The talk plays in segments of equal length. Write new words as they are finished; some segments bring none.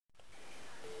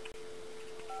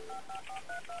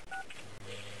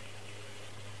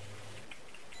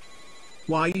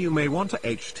Why you may want a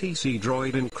HTC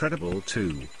Droid Incredible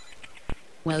 2.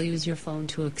 Well, use your phone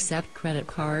to accept credit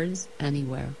cards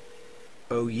anywhere.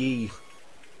 Oh yeah.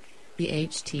 The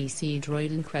HTC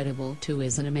Droid Incredible 2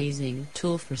 is an amazing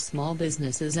tool for small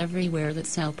businesses everywhere that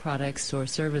sell products or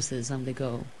services on the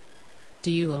go.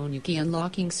 Do you own a key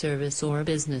unlocking service or a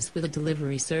business with a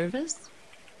delivery service?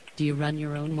 Do you run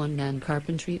your own one-man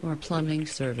carpentry or plumbing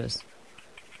service?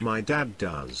 My dad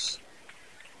does.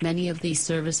 Many of these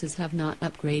services have not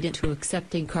upgraded to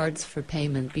accepting cards for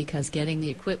payment because getting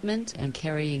the equipment and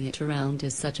carrying it around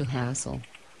is such a hassle.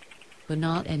 But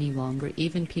not any longer.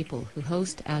 Even people who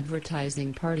host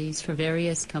advertising parties for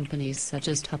various companies such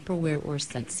as Tupperware or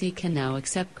Sensi can now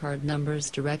accept card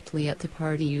numbers directly at the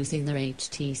party using their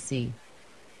HTC.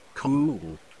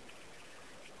 Cool.